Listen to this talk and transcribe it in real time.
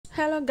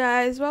Hello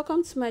guys,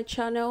 welcome to my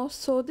channel.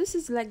 So this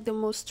is like the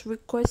most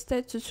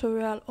requested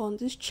tutorial on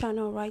this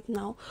channel right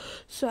now,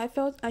 so I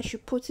felt I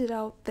should put it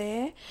out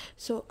there.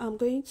 So I'm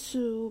going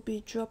to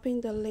be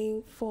dropping the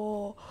link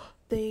for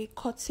the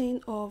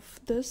cutting of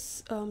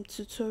this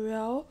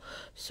tutorial.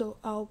 So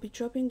I'll be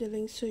dropping the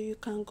link so you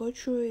can go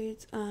through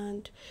it,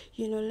 and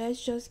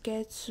let's just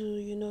get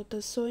to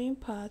the sewing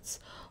parts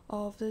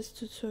of this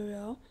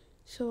tutorial.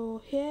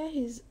 So here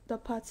is the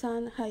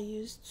pattern I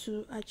used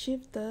to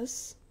achieve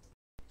this.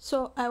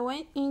 So I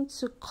went in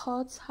to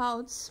cut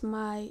out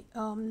my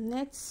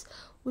nets,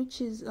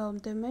 which is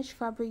the mesh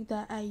fabric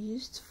that I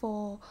used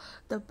for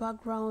the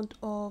background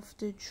of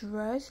the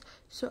dress.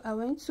 So I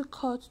went to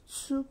cut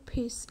 2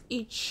 pieces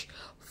each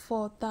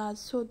for that.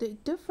 So the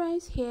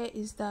difference here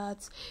is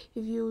that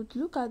if you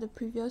look at the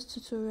previous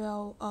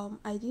tutorial,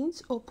 I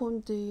didn't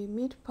open the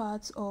mid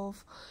part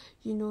of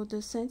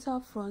the center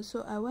front,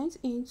 so I went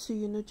in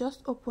to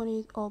just open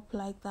it up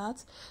like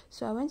that.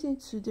 So I went in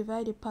to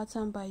divide the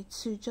pattern by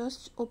 2,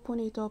 just open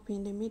it up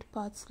in the mid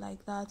parts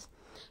like that.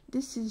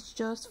 This is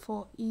just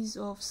for ease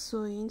of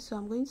sewing, so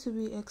I'm going to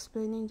be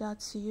explaining that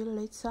to you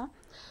later.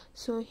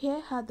 So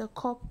here had the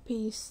cup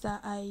piece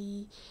that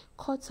I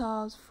cut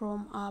out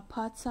from our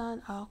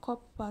pattern, our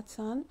cup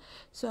pattern.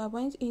 So I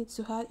went in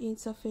to add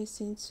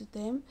interface into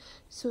them.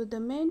 So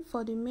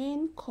for the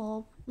main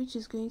cup, which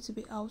is going to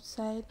be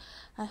outside,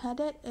 I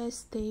added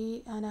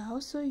stay, and I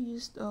also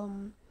used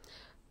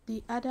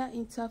the other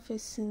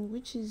interfacing,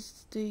 which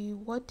is the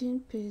wording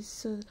piece.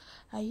 So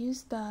I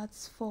used that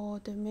for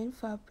the main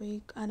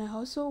fabric, and I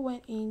also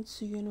went in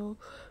to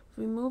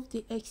remove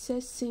the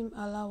excess seam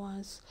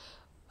allowance.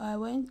 I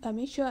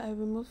made sure I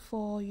removed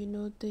for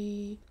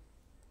the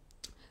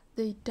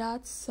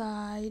dart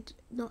side.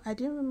 No, I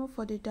didn't remove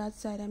for the dart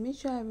side. I made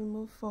sure I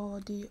removed for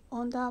the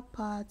under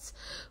parts,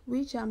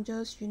 which I'm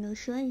just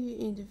showing you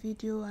in the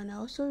video, and I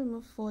also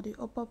removed for the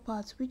upper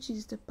part, which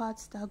is the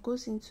part that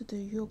goes into the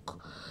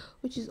yoke,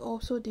 which is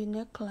also the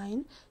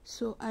neckline.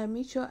 So I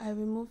made sure I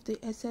removed the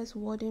excess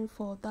wording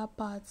for that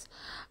part,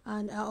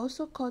 and I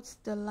also cut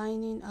the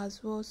lining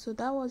as well. So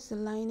that was the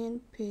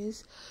lining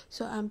piece.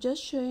 So I'm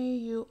just showing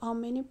you how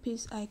many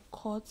pieces I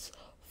cut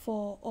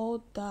for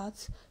all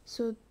that.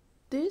 So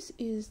this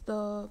is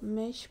the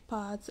mesh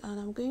part, and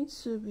I'm going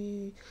to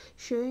be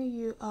showing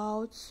you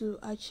how to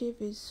achieve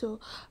it. So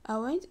I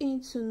went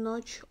in to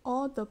notch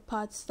all the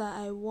parts that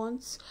I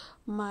want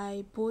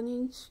my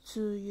boning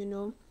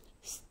to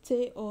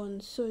stay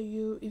on. So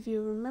if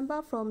you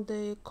remember from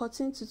the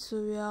cutting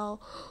tutorial,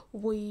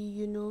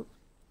 we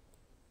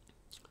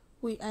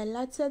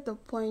highlighted the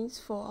points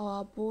for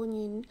our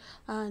boning,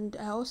 and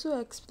I also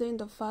explained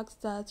the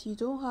fact that you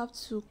don't have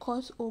to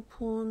cut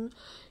open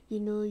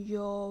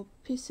your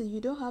pieces.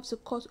 You don't have to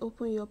cut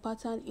open your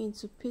pattern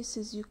into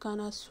pieces. You can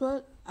as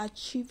well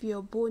achieve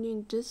your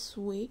boning this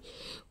way,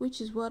 which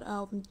is what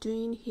I'm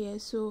doing here.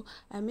 So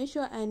I make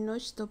sure I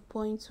notch the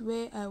point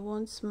where I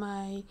want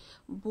my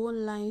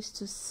bone lines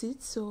to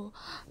sit. So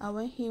I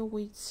went in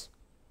with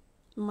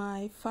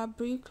my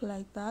fabric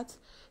like that.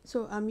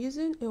 So I'm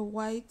using a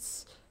white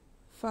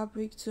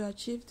fabric to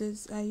achieve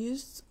this. I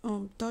used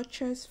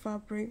Duchess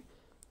fabric.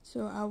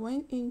 So I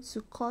went in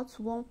to cut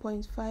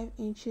 1.5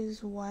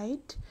 inches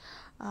wide,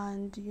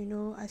 and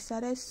I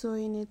started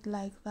sewing it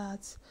like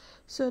that.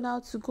 So now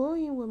to go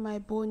in with my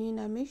boning,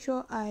 I make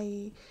sure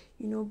I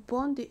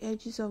bond the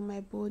edges of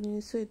my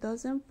boning so it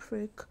doesn't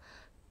prick.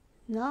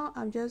 Now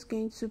I'm just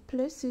going to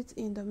place it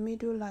in the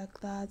middle like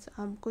that.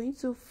 I'm going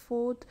to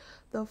fold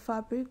the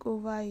fabric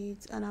over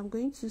it, and I'm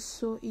going to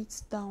sew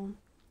it down.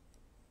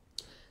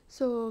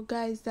 So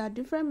guys, there are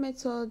different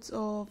methods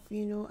of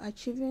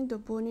achieving the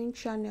boning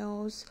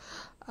channels,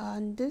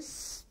 and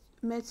this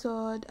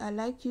method, I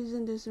like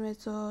using this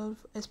method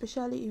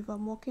especially if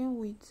I'm working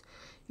with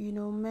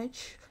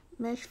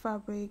mesh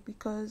fabric,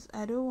 because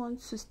I don't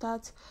want to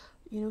start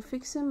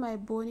fixing my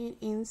boning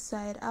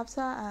inside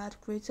after I had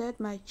created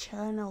my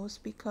channels,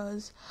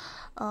 because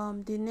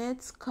the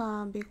nets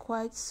can be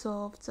quite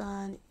soft,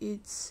 and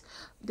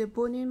the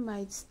boning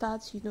might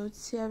start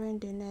tearing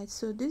the net.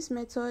 So this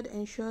method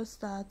ensures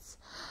that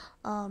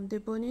the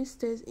boning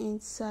stays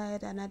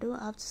inside, and I don't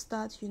have to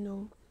start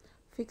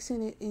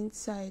fixing it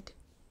inside.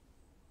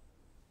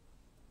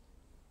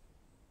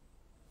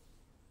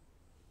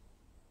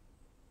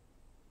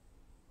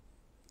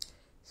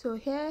 So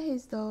here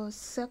is the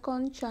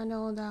second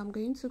channel that I'm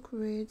going to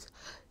create.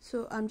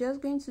 So I'm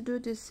just going to do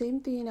the same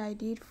thing I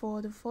did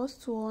for the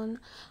first one,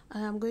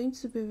 and I'm going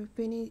to be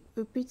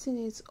repeating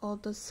it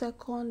on the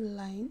second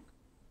line.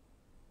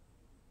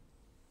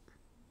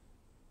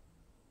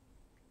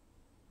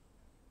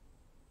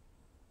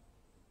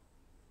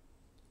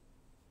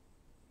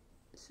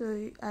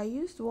 So I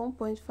used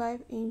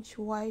 1.5 inch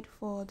wide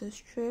for the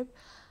strip,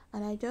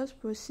 and I just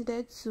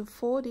proceeded to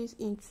fold it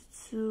into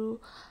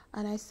 2,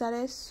 and I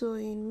started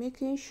sewing,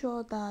 making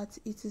sure that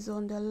it is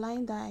on the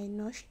line that I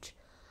notched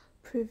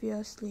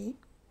previously.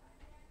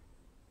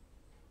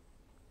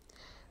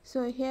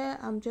 So here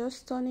I'm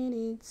just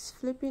turning it,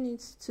 flipping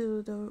it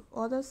to the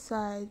other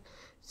side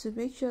to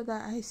make sure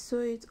that I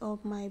sew it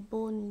up my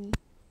boning.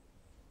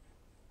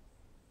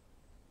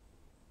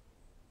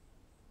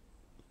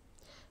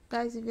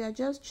 Guys, if you are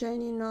just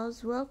joining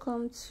us,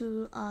 welcome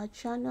to our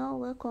channel.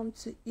 Welcome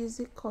to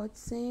Easy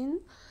Cutting.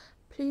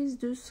 Please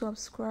do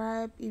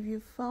subscribe. If you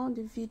found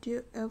the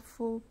video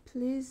helpful,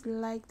 please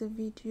like the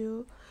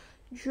video,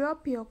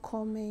 drop your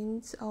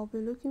comments. I'll be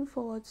looking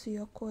forward to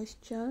your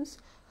questions.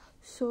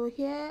 So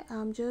here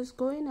I'm just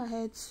going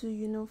ahead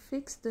to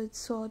fix the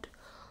third.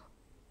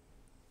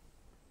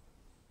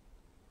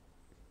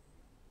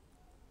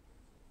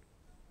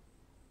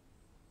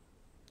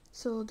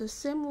 So the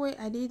same way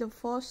I did the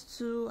first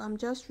two, I'm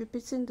just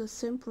repeating the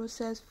same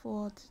process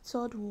for the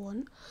third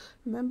one.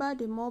 Remember,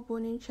 the more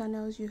boning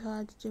channels you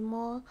had, the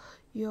more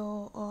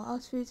your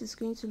outfit is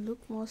going to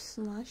look more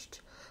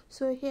snatched.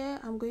 So here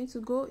I'm going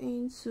to go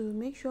in to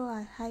make sure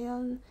I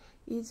iron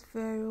it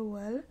very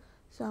well.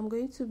 So I'm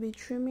going to be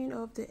trimming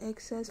off the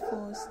excess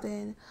first,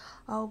 then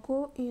I'll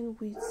go in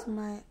with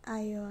my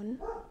iron.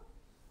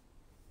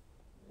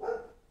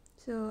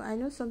 So I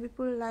know some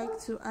people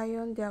like to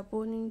iron their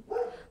boning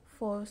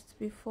first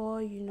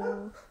before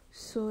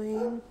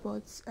sewing,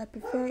 but I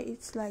prefer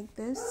it like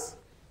this.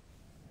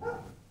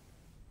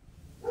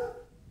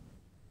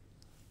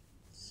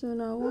 So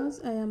now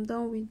once I am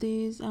done with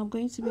this, I'm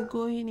going to be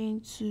going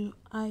into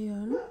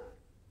iron.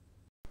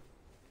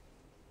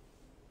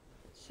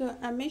 So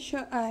I make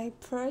sure I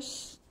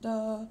press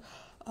the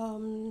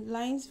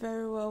lines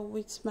very well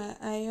with my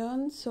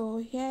iron. So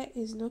here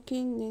is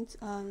looking neat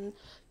and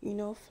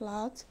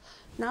flat.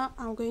 Now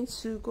I'm going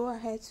to go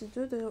ahead to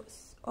do the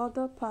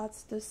other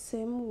parts the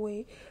same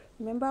way.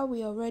 Remember,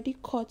 we already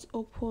cut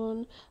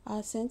open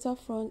our center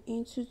front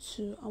into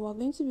two, and we're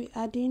going to be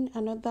adding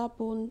another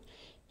bone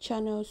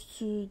channels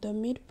to the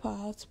mid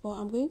part, but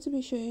I'm going to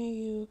be showing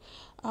you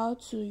how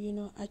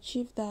to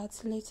achieve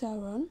that later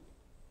on.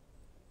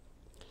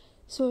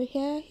 So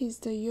here is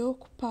the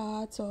yoke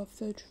part of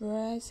the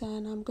dress,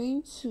 and I'm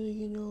going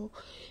to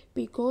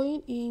be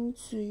going in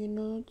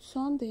to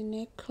turn the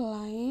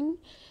neckline.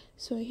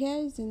 So here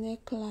is the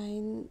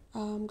neckline.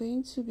 I'm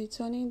going to be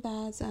turning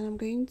that, and I'm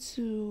going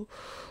to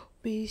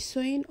be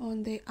sewing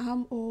on the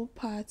armhole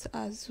part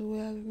as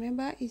well.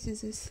 Remember, it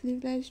is a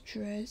sleeveless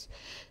dress,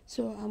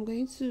 so I'm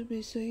going to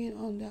be sewing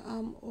on the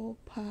armhole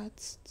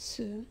part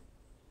too.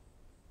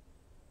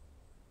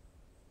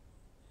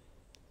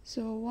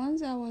 So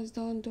once I was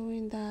done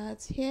doing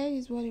that, here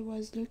is what it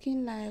was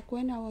looking like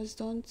when I was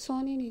done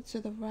turning it to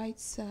the right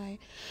side,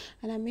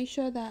 and I make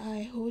sure that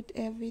I hold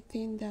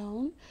everything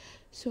down.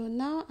 So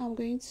now I'm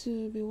going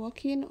to be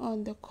working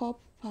on the cup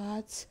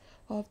part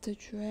of the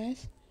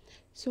dress.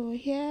 So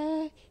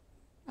here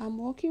I'm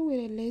working with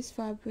a lace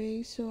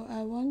fabric, so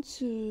I want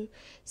to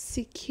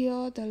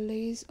secure the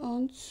lace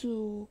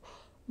onto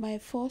my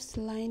first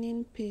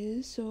lining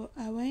piece. So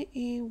I went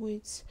in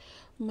with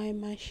my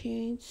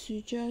machine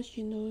to just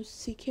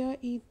secure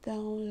it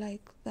down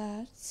like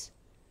that.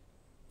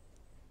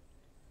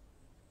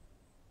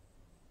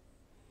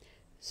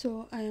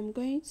 So I am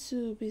going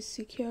to be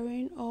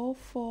securing all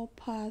four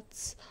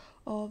parts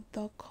of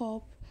the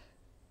cup.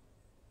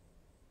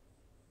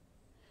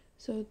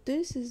 So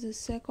this is the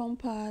second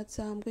part,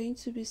 so I'm going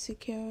to be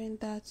securing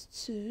that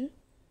too.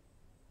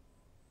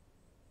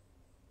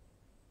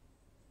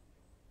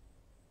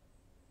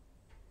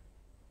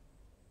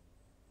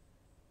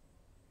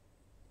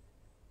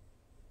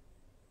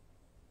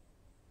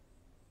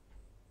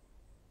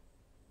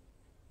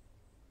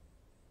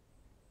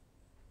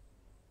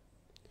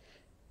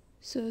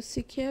 So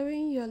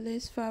securing your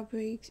lace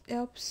fabric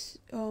helps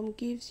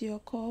gives your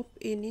cup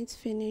a neat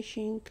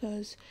finishing,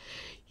 because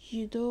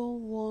you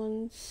don't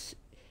want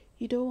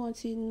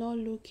it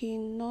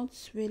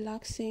not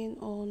relaxing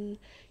on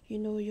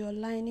your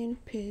lining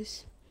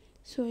piece.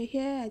 So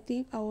here I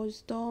think I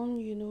was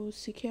done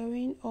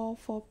securing all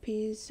four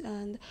pieces,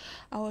 and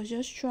I was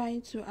just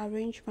trying to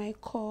arrange my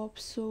cup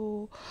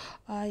so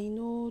I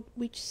know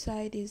which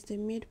side is the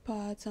mid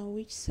part and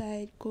which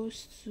side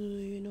goes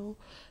to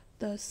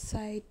the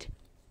side.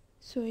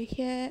 So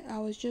here I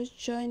was just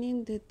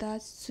joining the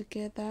dots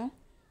together.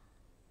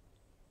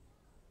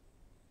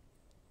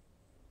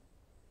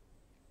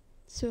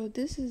 So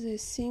this is a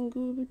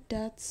single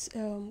dot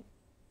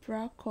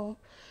bra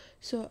cup.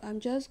 So I'm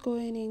just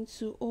going in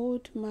to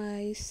hold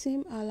my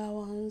seam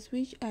allowance,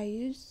 which I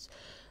used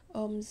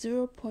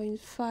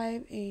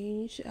 0.5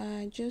 inch.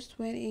 I just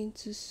went in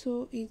to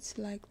sew it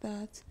like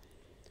that.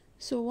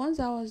 So once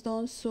I was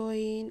done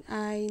sewing,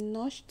 I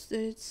notched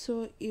it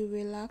so it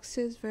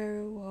relaxes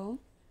very well.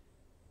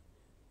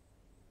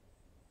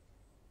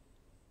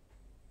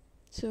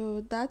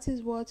 So that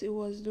is what it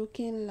was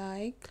looking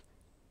like.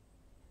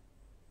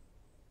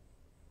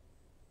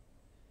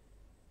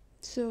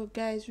 So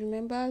guys,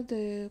 remember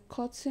the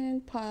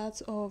cutting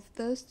part of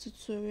this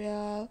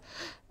tutorial,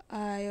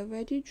 I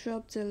already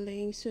dropped the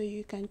link, so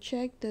you can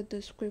check the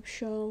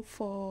description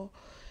for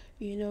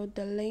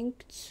the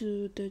link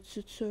to the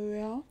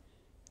tutorial.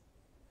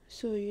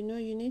 So you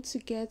need to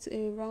get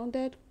a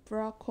rounded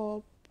bra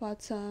cup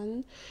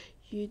pattern.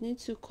 You need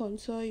to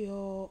contour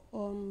your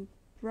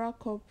bra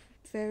cup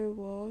very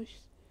well.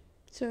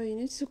 So you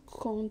need to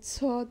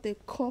contour the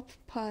cup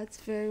part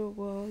very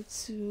well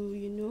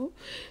to,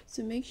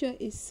 to make sure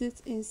it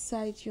sits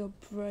inside your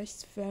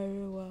breast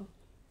very well.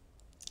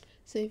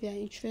 So if you are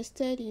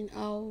interested in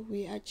how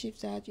we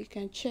achieve that, you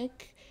can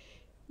check,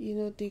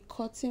 the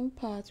cutting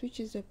part,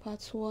 which is the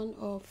part 1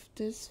 of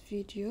this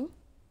video.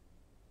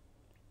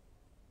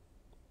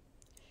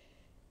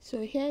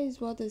 So here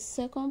is what the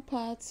second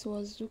part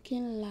was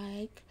looking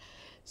like.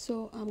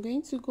 So I'm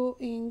going to go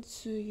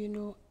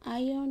into,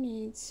 iron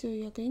it. So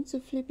you're going to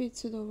flip it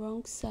to the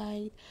wrong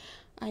side,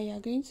 and you're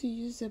going to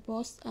use the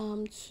bust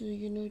arm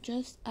to,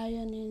 just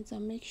iron it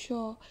and make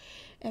sure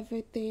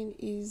everything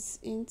is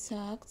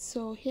intact.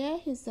 So here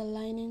is the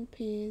lining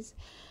piece.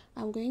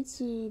 I'm going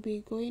to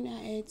be going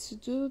ahead to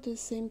do the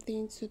same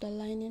thing to the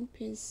lining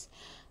piece.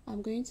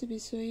 I'm going to be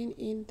sewing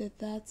in the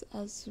dart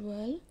as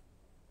well.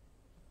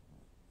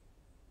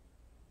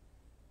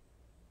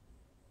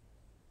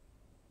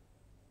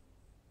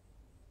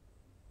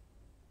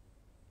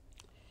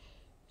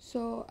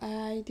 So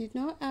I did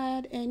not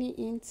add any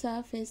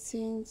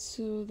interfacing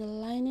to the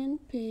lining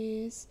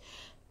piece.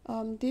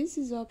 This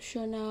is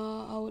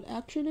optional. I would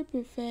actually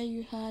prefer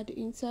you had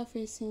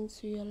interfacing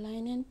to your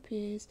lining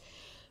piece,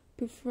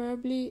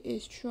 preferably a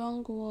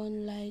strong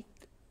one like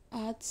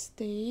art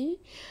stay.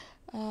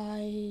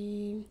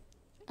 I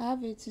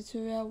have a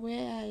tutorial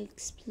where I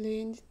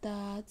explained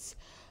that,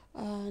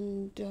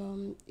 and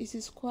it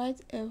is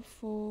quite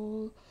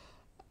helpful.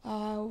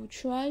 I'll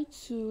try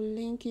to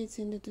link it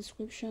in the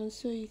description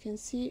so you can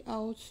see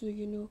how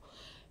to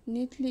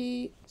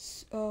neatly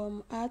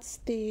add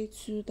stay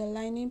to the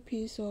lining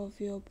piece of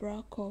your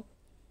bra cup.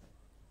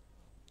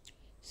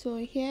 So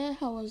here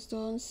I was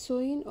done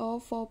sewing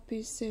all 4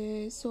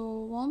 pieces.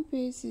 So one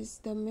piece is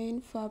the main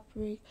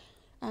fabric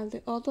and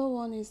the other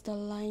one is the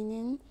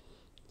lining.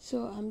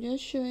 So I'm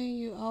just showing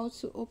you how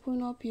to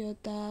open up your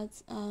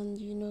darts and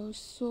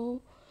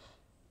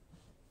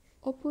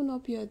open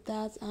up your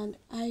dart and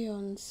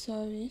iron.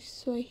 So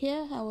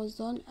here I was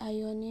done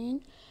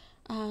ironing,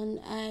 and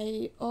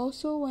I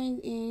also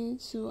went in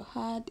to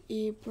add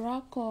a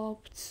bra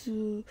cup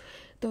to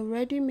the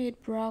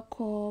ready-made bra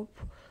cup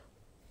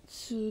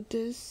to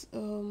this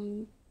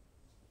to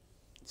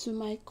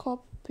my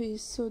cup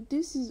piece. So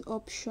this is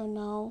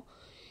optional.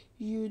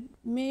 You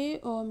may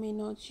or may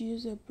not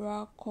use a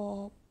bra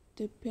cup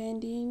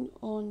depending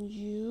on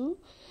you.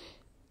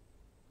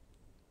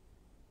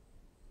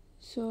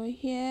 So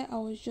here I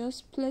was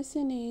just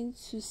placing it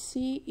to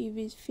see if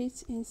it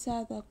fits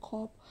inside the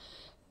cup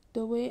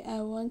the way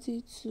I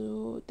wanted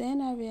to.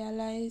 Then I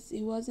realized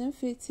it wasn't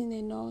fitting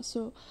enough,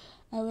 so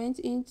I went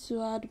in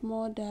to add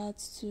more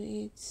darts to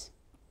it.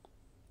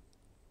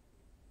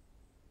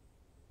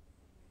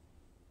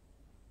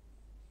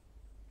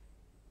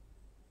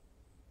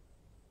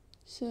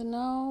 So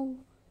now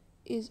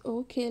it's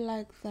okay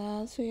like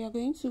that. So you're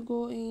going to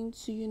go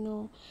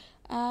into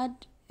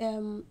add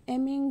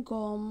hemming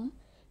gum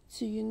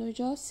to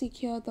just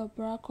secure the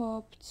bra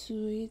cup to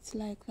it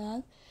like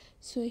that.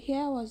 So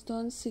here I was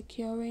done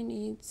securing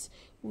it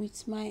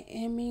with my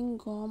hemming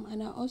gum,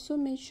 and I also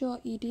made sure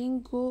it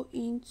didn't go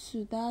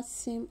into that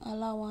seam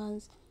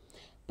allowance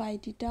by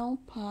the down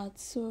part.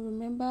 So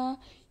remember,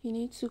 you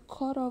need to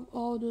cut off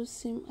all those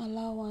seam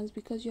allowance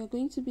because you're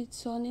going to be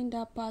turning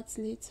that part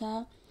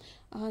later,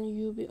 and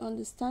you'll be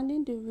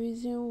understanding the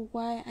reason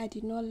why I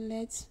did not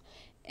let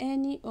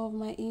any of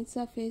my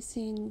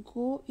interfacing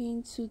go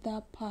into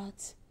that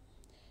part.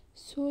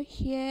 So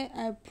here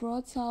I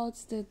brought out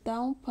the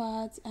down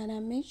part and I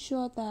made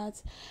sure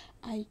that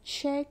I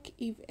check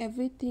if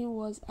everything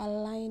was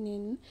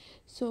aligning.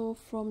 So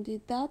from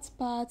the dart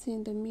part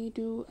in the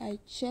middle, I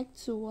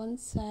checked to one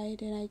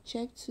side and I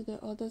checked to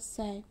the other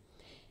side.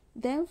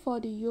 Then for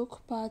the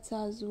yoke part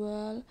as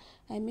well,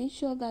 I made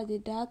sure that the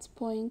dart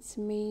points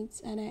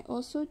met, and I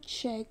also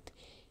checked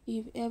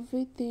if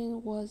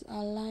everything was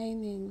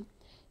aligning.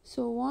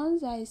 So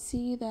once I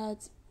see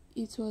that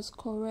it was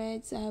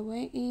correct, I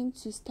went in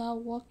to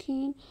start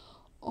working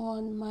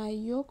on my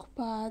yoke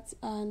part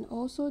and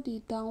also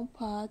the down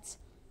part.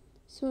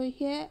 So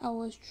here I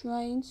was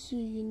trying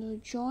to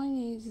join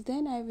it.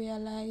 Then I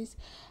realized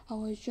I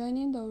was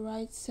joining the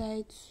right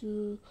side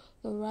to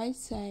the right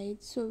side.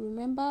 So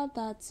remember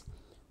that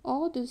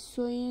all the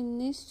sewing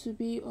needs to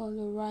be on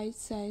the right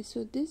side.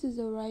 So this is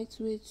the right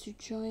way to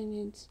join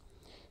it.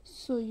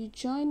 So you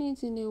join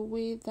it in a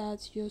way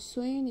that your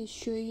sewing is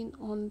showing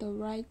on the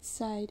right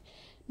side,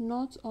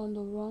 not on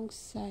the wrong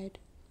side.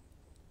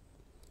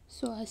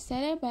 So I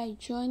started by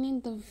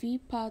joining the V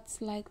parts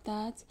like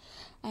that.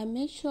 I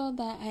made sure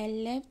that I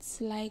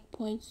left like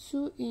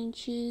 0.2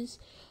 inches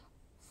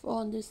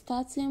on the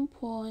starting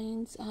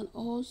point and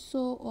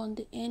also on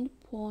the end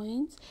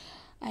point.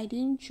 I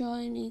didn't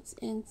join it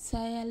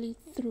entirely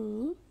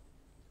through.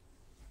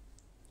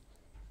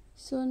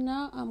 So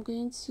now I'm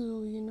going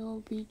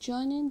to be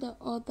joining the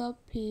other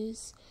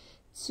piece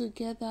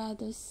together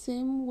the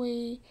same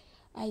way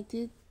I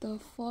did the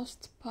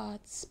first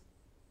part.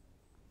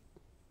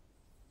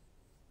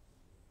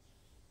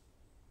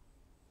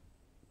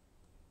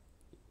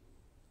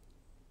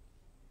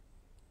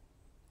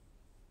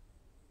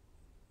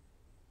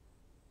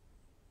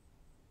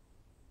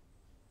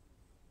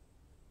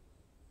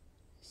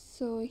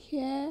 So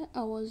here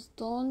I was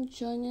done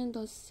joining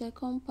the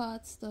second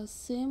part the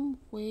same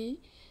way,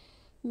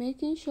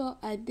 making sure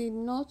I did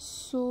not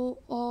sew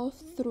all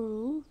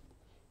through.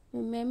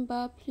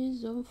 Remember,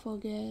 please don't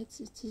forget,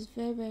 it is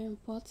very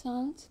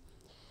important.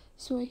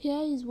 So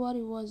here is what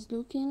it was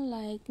looking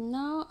like.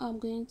 Now I'm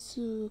going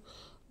to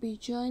be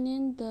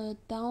joining the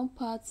down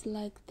parts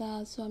like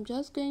that. So I'm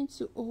just going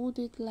to hold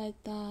it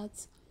like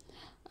that,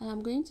 and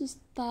I'm going to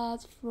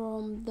start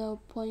from the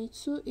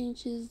 0.2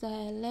 inches that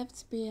I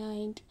left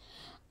behind,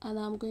 and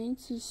I'm going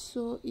to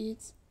sew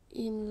it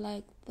in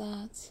like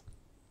that.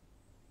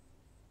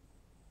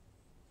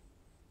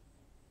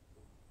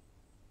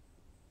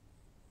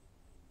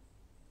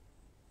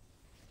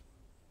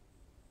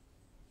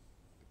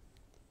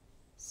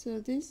 So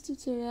this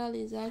tutorial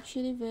is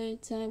actually very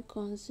time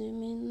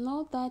consuming,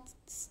 not that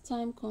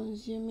time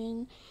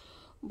consuming,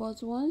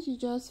 but once you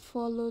just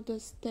follow the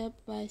step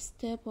by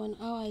step on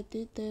how I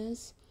did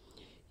this,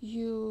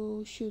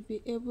 you should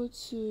be able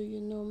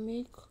to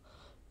make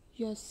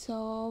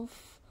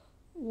yourself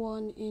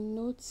one in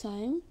no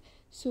time.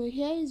 So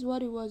here is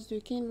what it was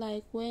looking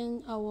like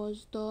when I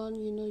was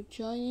done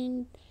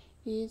joining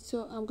it.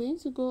 So I'm going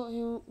to go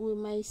in with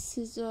my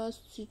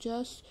scissors to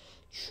just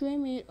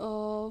trim it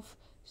off,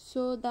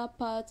 so that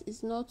part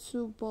is not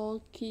too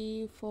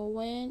bulky for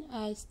when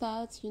I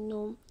start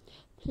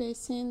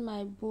placing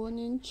my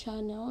boning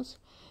channels.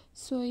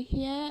 So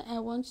here I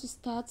want to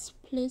start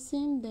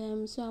placing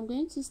them. So I'm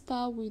going to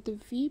start with the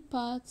V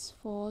parts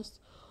first,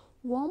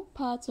 one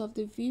part of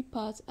the V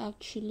part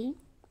actually.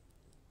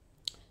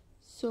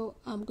 So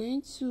I'm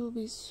going to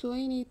be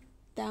sewing it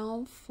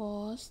down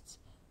first,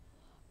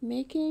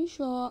 making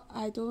sure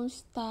I don't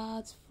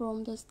start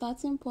from the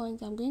starting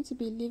point. I'm going to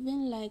be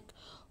leaving like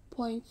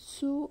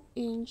 0.2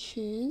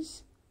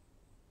 inches.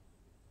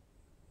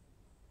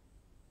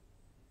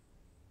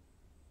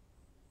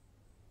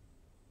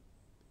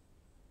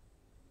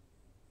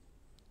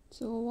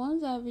 So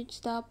once I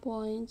reach that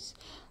point,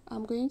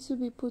 I'm going to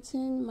be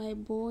putting my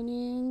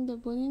boning. The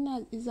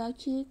boning is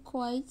actually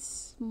quite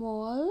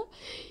small,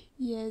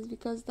 yes,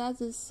 because that's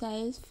the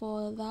size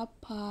for that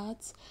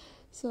part.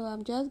 So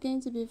I'm just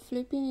going to be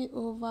flipping it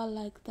over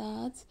like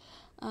that,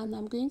 and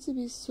I'm going to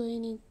be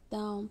sewing it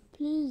down.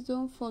 Please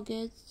don't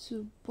forget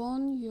to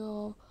burn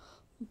your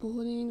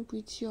boning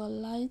with your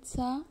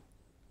lighter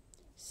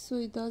so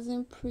it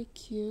doesn't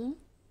prick you.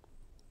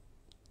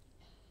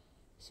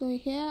 So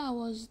here I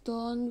was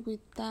done with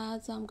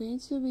that. I'm going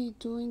to be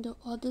doing the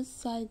other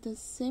side the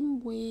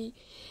same way.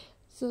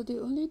 So the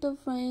only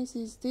difference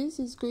is this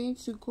is going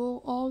to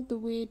go all the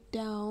way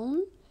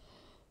down.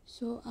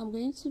 So I'm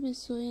going to be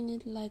sewing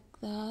it like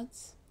that.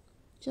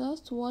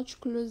 Just watch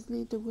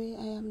closely the way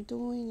I am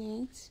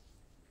doing it.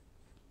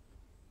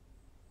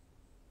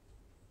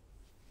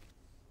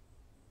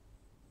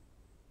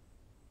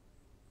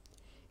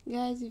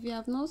 Guys, if you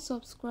have not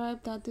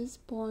subscribed at this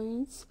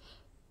point,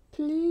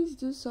 please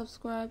do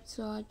subscribe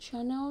to our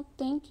channel.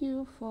 Thank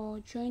you for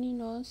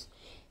joining us.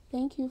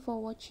 Thank you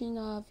for watching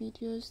our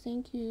videos.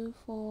 Thank you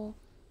for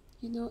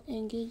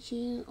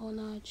engaging on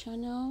our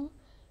channel.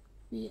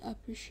 We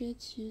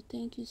appreciate you.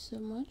 Thank you so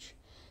much.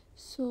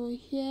 So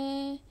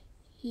here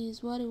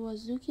is what it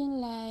was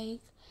looking like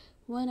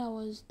when I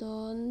was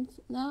done.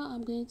 Now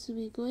I'm going to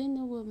be going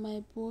in with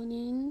my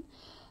boning.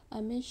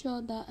 I made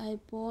sure that I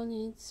bone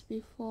it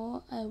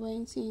before I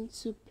went in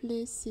to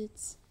place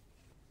it.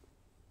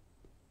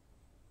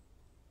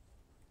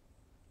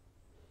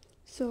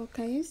 So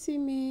can you see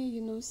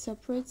me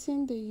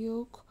separating the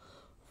yoke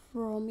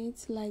from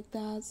it like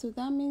that? So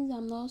that means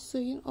I'm not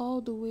sewing all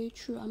the way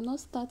through. I'm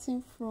not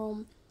starting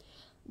from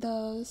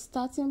the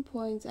starting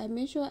point. I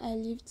make sure I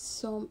leave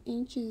some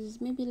inches,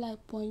 maybe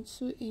like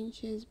 0.2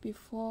 inches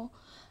before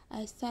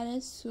I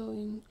started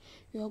sewing.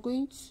 You're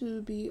going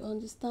to be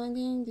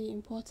understanding the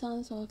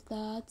importance of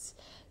that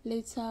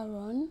later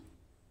on.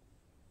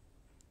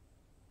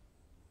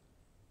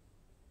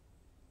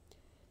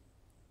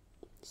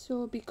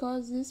 So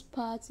because this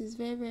part is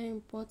very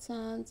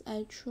important,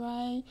 I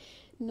try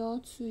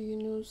not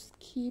to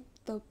skip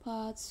the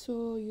part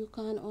so you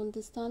can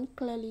understand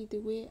clearly the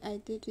way I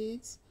did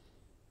it.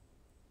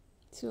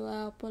 So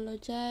I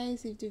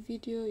apologize if the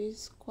video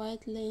is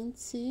quite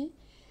lengthy.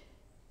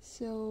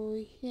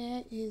 So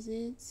here is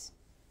it.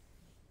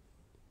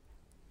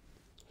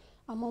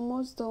 I'm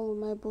almost done with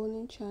my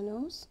boning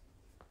channels.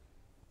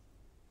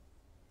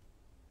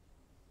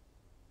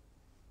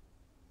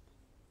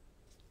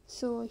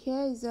 So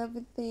here is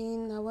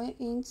everything. I went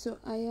in to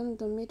iron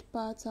the mid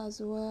part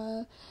as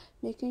well,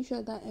 making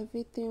sure that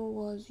everything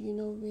was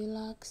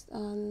relaxed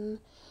and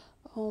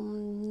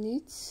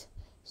neat.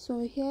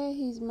 So here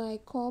is my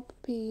cup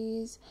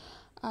piece.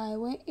 I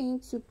went in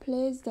to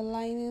place the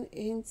lining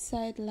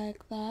inside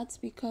like that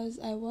because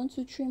I want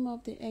to trim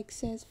off the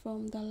excess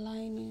from the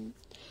lining.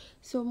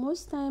 So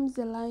most times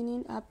the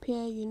lining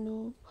appear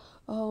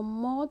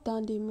more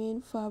than the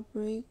main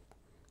fabric.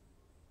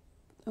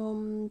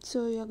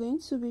 So you're going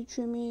to be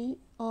trimming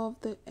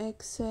off the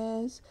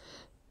excess,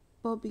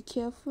 but be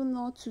careful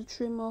not to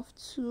trim off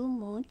too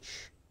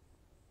much.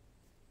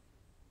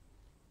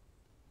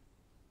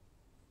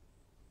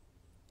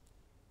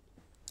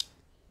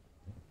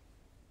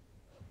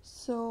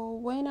 So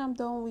when I'm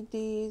done with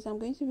this, I'm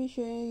going to be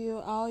showing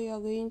you how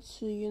you're going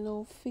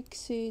to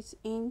fix it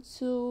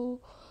into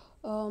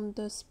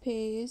the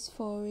space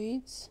for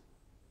it.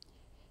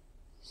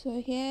 So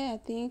here I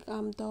think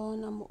I'm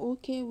done. I'm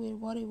okay with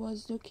what it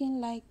was looking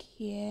like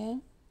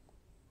here.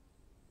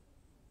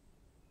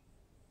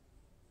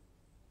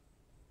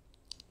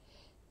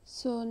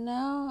 So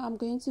now I'm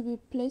going to be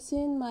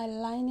placing my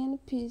lining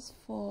piece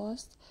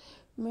first.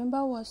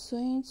 Remember, we're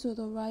sewing to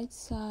the right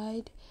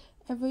side.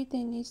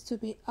 Everything needs to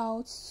be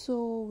out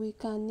so we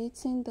can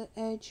knit in the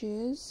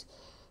edges.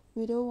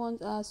 We don't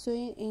want our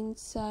sewing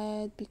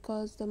inside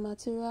because the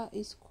material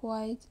is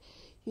quite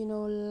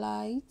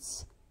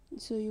light.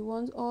 So you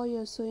want all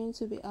your sewing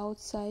to be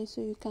outside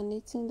so you can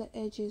knit in the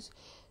edges.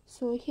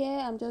 So here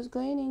I'm just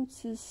going in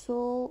to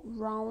sew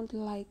round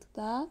like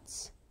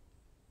that.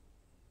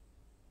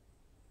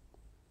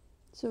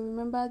 So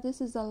remember,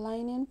 this is the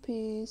lining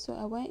piece, so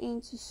I went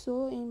in to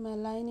sew in my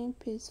lining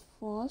piece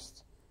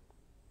first.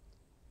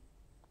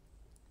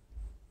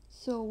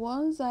 So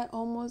once I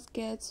almost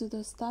get to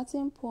the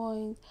starting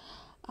point,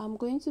 I'm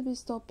going to be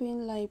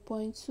stopping like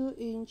 0.2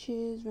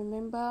 inches.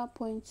 Remember,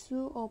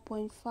 0.2 or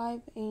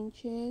 0.5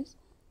 inches.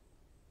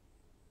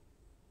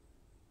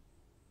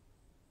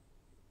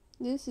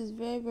 This is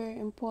very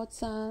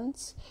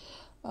important.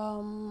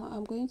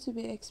 I'm going to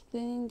be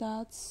explaining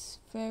that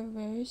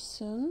very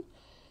soon.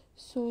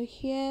 So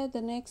here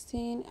the next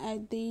thing I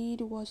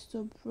did was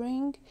to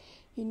bring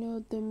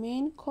the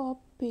main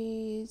cup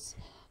piece,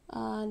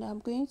 and I'm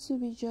going to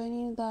be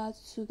joining that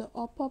to the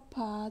upper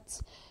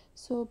part.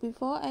 So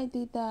before I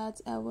did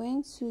that, I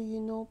went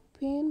to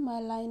pin my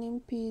lining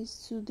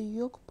piece to the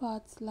yoke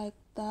part like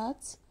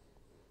that.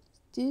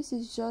 This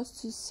is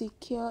just to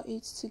secure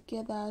it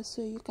together,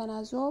 so you can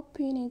as well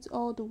pin it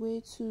all the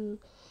way to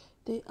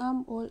the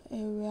armhole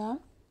area,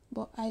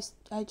 but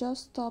I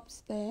just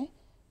stopped there.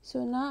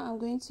 So now I'm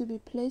going to be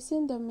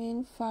placing the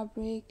main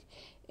fabric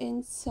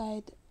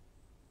inside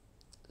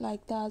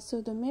like that.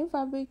 So the main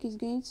fabric is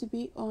going to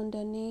be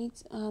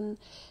underneath and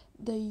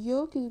the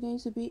yoke is going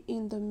to be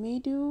in the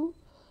middle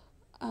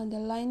and the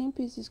lining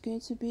piece is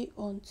going to be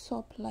on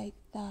top like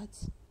that.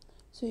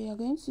 So you're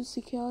going to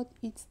secure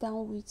it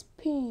down with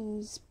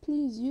pins.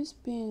 Please use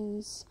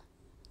pins.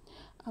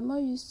 I'm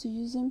not used to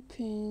using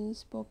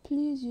pins, but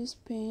please use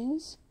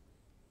pins.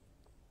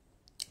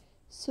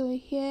 So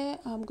here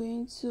I'm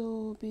going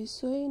to be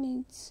sewing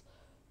it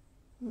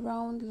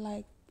round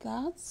like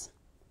that.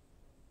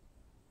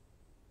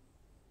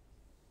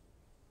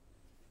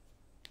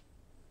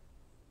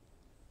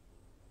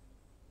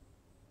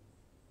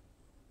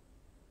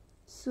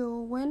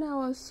 So when I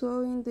was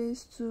sewing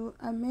this too,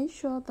 I made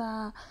sure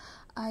that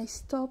I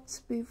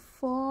stopped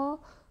before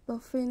the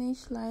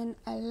finish line.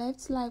 I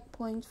left like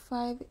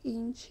 0.5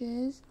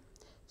 inches.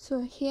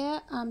 So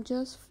here I'm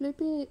just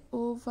flipping it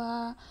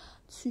over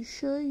to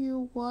show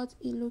you what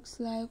it looks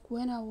like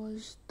when I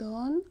was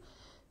done.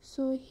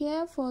 So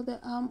here for the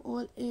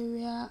armhole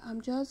area,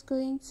 I'm just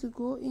going to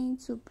go in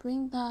to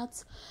bring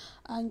that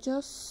and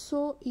just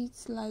sew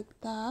it like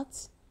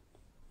that.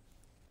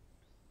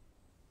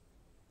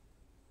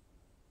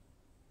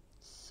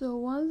 So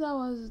once I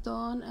was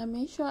done, I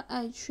made sure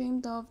I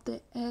trimmed off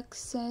the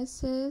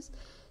excesses.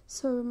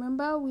 So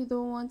remember, we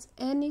don't want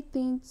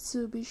anything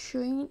to be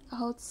showing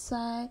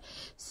outside.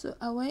 So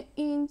I went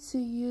in to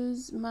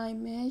use my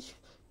mesh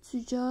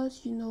to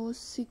just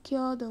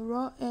secure the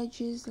raw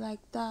edges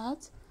like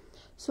that.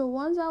 So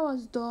once I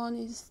was done,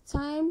 it's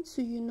time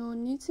to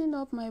knitting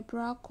up my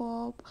bra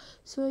cup.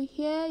 So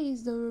here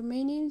is the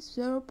remaining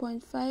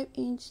 0.5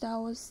 inch that I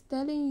was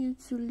telling you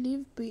to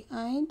leave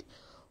behind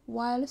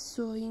while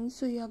sewing.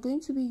 So you are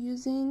going to be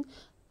using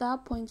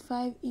that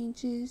 0.5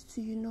 inches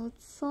to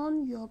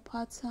turn your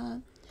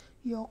pattern,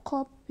 your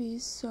cup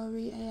piece, and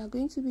you are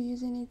going to be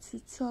using it to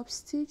top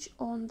stitch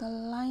on the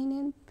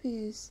lining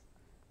piece.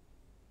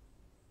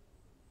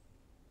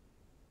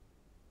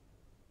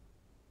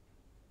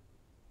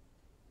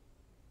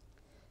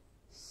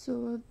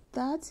 So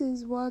that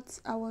is what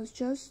I was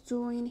just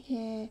doing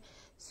here.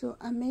 So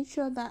I made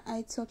sure that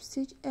I top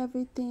stitch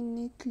everything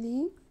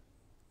neatly.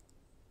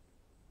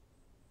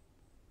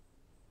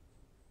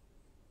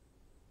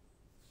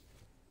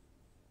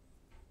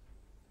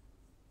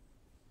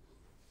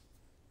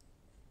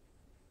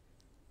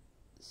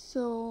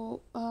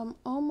 So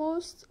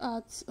almost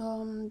at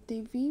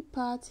the V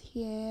part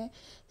here,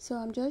 so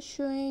I'm just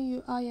showing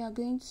you how you are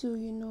going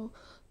to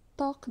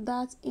tuck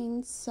that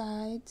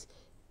inside.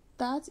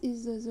 That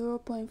is the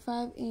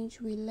 0.5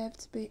 inch we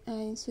left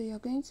behind, so you're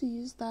going to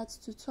use that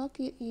to tuck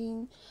it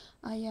in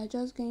and you're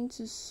just going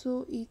to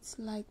sew it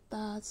like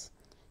that.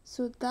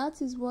 So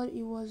that is what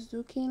it was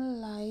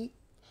looking like,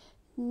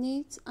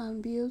 neat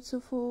and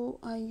beautiful,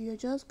 and you're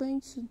just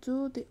going to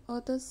do the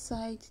other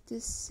side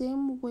the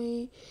same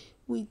way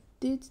we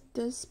did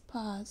this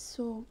part.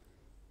 So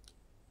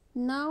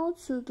now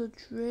to the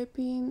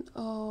draping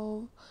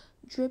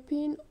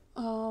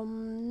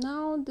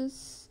now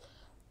this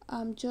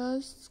I'm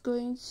just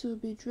going to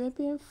be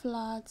draping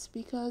flat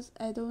because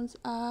I don't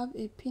have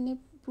a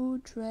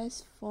pinnable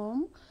dress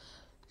form.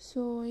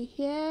 So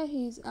here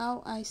is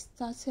how I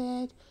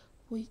started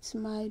with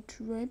my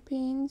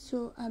draping.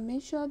 So I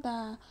make sure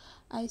that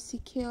I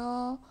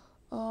secure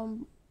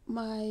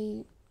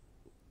my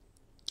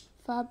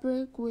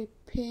fabric with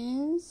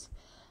pins.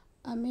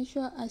 I make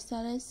sure I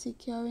started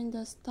securing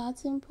the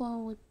starting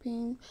point with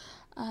pins.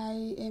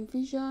 I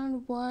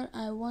envisioned what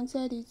I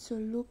wanted it to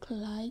look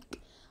like,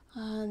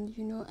 and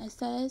I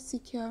started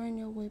securing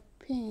it with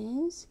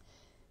pins.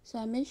 So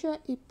I make sure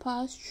it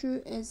passed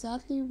through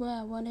exactly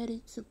where I wanted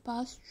it to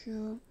pass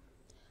through,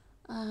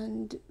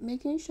 and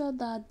making sure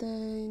that the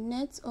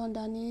net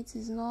underneath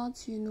is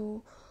not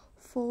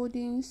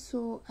folding,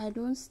 so I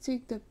don't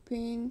stick the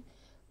pin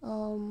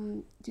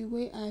the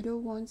way I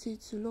don't want it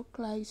to look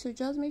like. So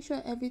just make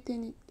sure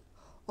everything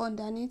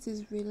underneath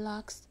is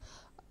relaxed,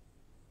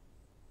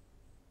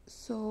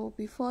 so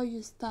before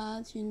you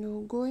start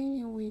going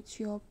in with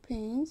your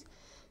pins.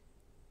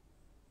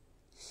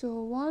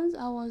 So once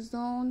I was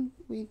done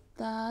with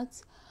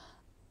that,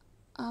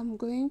 I'm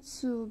going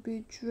to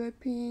be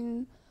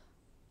draping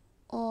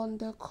on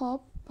the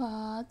cup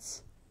part.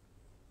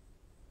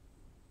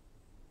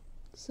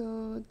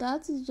 So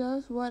that is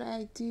just what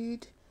I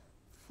did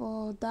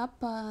for that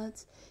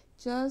part.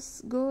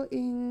 Just go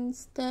in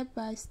step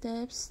by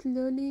step,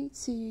 slowly,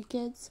 till you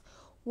get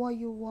what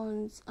you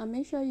want, and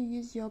make sure you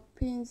use your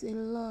pins a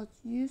lot.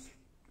 Use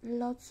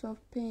lots of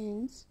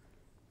pins.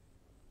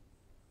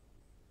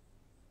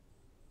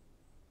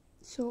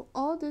 So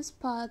all these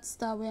parts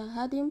that we are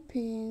adding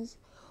pins,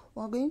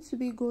 we're going to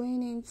be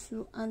going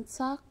into and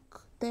tack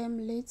them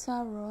later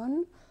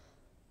on.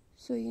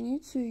 So you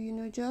need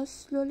to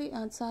just slowly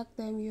untack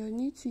them. You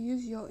need to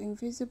use your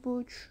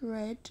invisible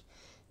thread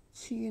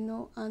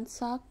to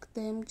untack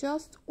them.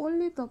 Just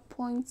only the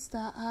points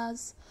that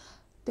has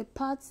the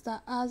parts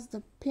that has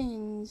the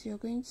pins, you're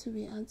going to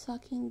be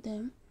untacking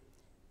them.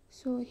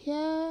 So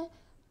here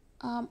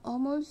I'm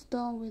almost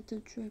done with the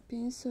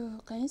draping. So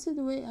can you see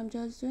the way I'm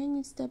just doing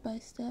it step by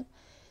step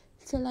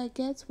till I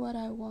get what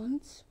I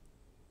want?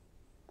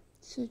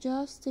 So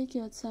just take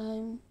your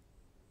time,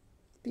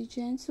 be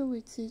gentle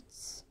with it.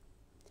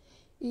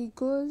 It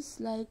goes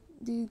like,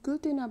 the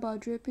good thing about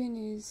draping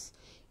is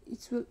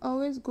it will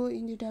always go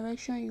in the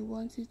direction you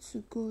want it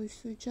to go,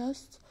 so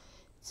just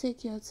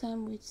take your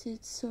time with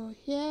it. So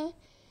here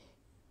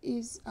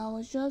is, I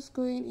was just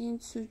going in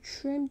to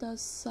trim the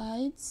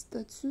sides,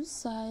 the two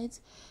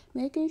sides,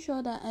 making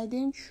sure that I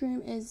didn't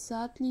trim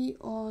exactly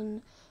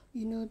on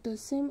the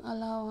same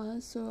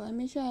allowance, so I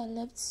made sure I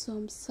left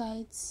some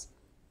sides.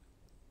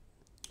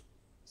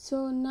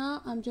 So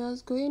now I'm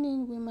just going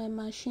in with my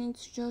machine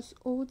to just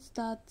hold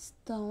that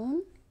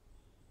down.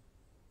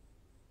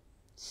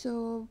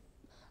 So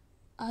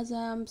as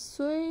I am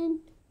sewing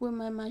with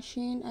my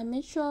machine, I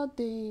made sure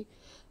the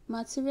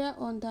material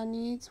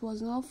underneath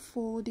was not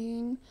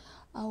folding.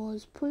 I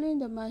was pulling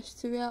the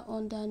material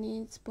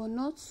underneath, but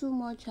not too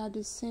much at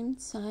the same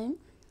time.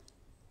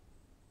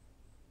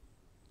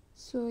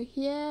 So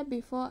here,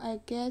 before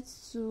I get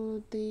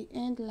to the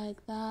end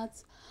like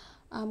that,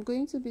 I'm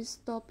going to be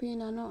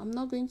stopping. I'm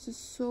not going to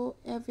sew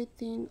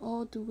everything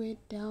all the way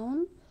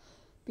down,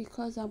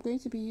 because I'm going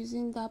to be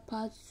using that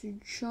part to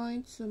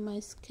join to my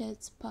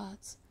skirt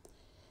part.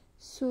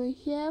 So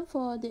here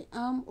for the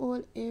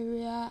armhole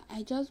area,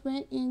 I just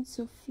went in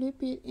to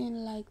flip it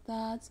in like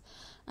that,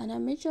 and I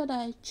made sure that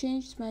I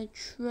changed my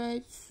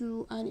thread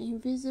to an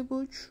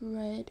invisible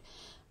thread,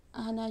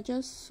 and I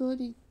just sewed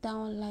it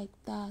down like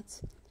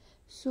that.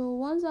 So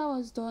once I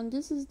was done,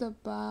 this is the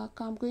back.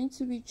 I'm going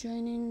to be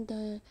joining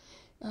the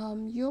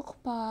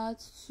yoke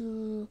part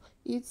to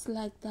it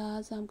like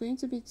that. I'm going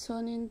to be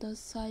turning the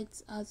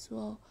sides as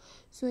well.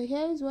 So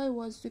here is what it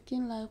was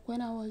looking like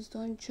when I was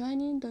done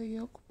joining the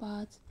yoke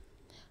part.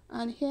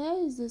 And here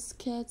is the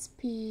skirt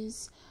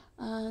piece,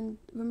 and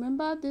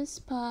remember this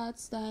part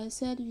that I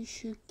said you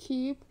should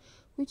keep,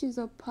 which is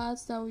the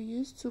parts that we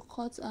use to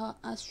cut our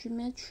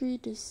asymmetry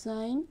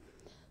design.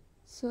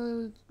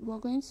 So we're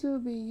going to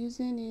be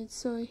using it.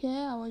 So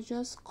here I was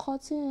just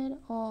cutting it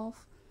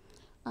off,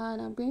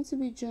 and I'm going to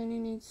be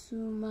joining it to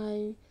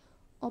my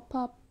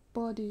upper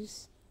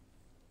bodice.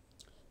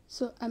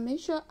 So I make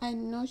sure I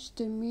notch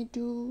the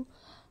middle,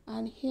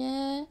 and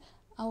here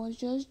I was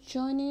just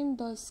joining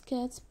the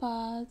skirt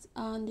part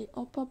and the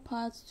upper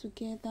part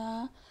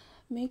together,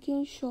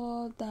 making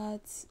sure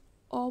that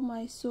all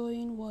my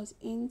sewing was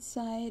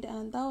inside,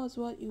 and that was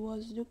what it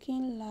was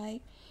looking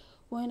like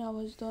when I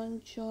was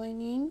done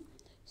joining.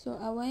 So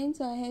I went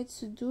ahead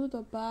to do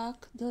the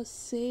back the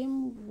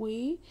same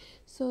way.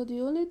 So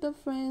the only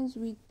difference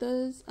with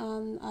this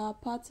and our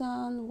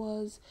pattern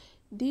was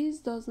this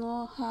does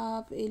not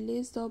have a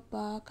laced up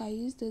back. I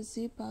used the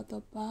zip at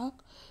the back.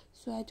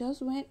 So I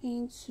just went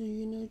in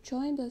to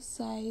join the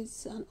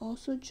sides and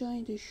also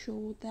join the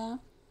shoulder,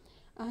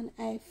 and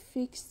I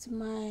fixed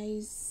my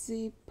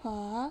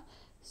zipper.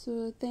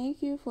 So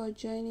thank you for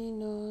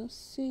joining us.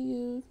 See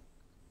you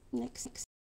next